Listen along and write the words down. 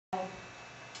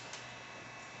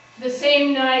The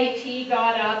same night he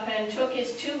got up and took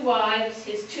his 2 wives,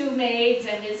 his 2 maids,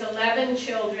 and his 11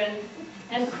 children,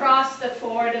 and crossed the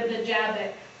ford of the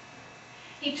Jabbok.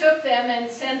 He took them and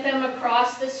sent them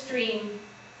across the stream,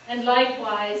 and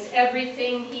likewise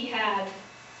everything he had.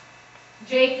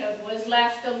 Jacob was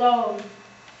left alone,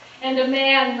 and a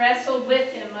man wrestled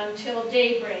with him until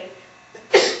daybreak.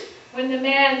 When the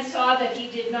man saw that he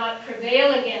did not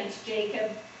prevail against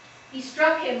Jacob, he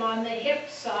struck him on the hip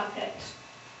socket,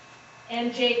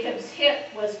 and Jacob's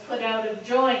hip was put out of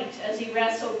joint as he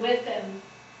wrestled with him.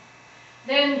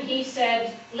 Then he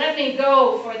said, "Let me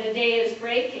go, for the day is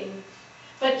breaking."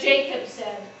 But Jacob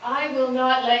said, "I will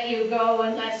not let you go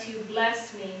unless you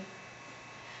bless me."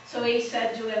 So he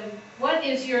said to him, "What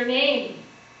is your name?"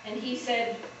 And he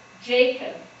said,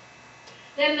 "Jacob."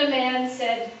 Then the man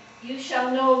said, "You shall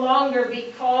no longer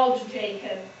be called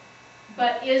Jacob,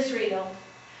 but Israel,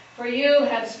 for you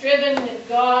have striven with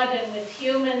God and with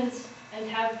humans and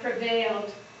have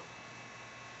prevailed."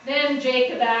 Then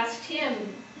Jacob asked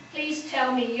him, "Please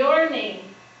tell me your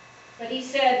name." But he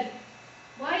said,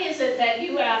 "Why is it that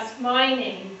you ask my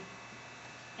name?"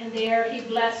 And there he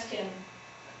blessed him.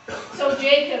 So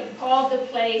Jacob called the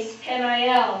place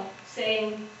Peniel,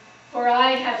 saying, "For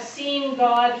I have seen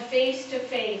God face to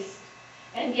face,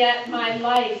 and yet my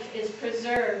life is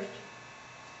preserved."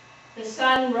 The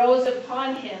sun rose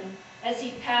upon him as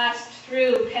he passed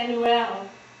through Penuel,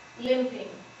 limping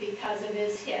because of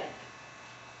his hip.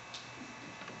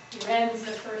 Here ends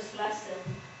the first lesson.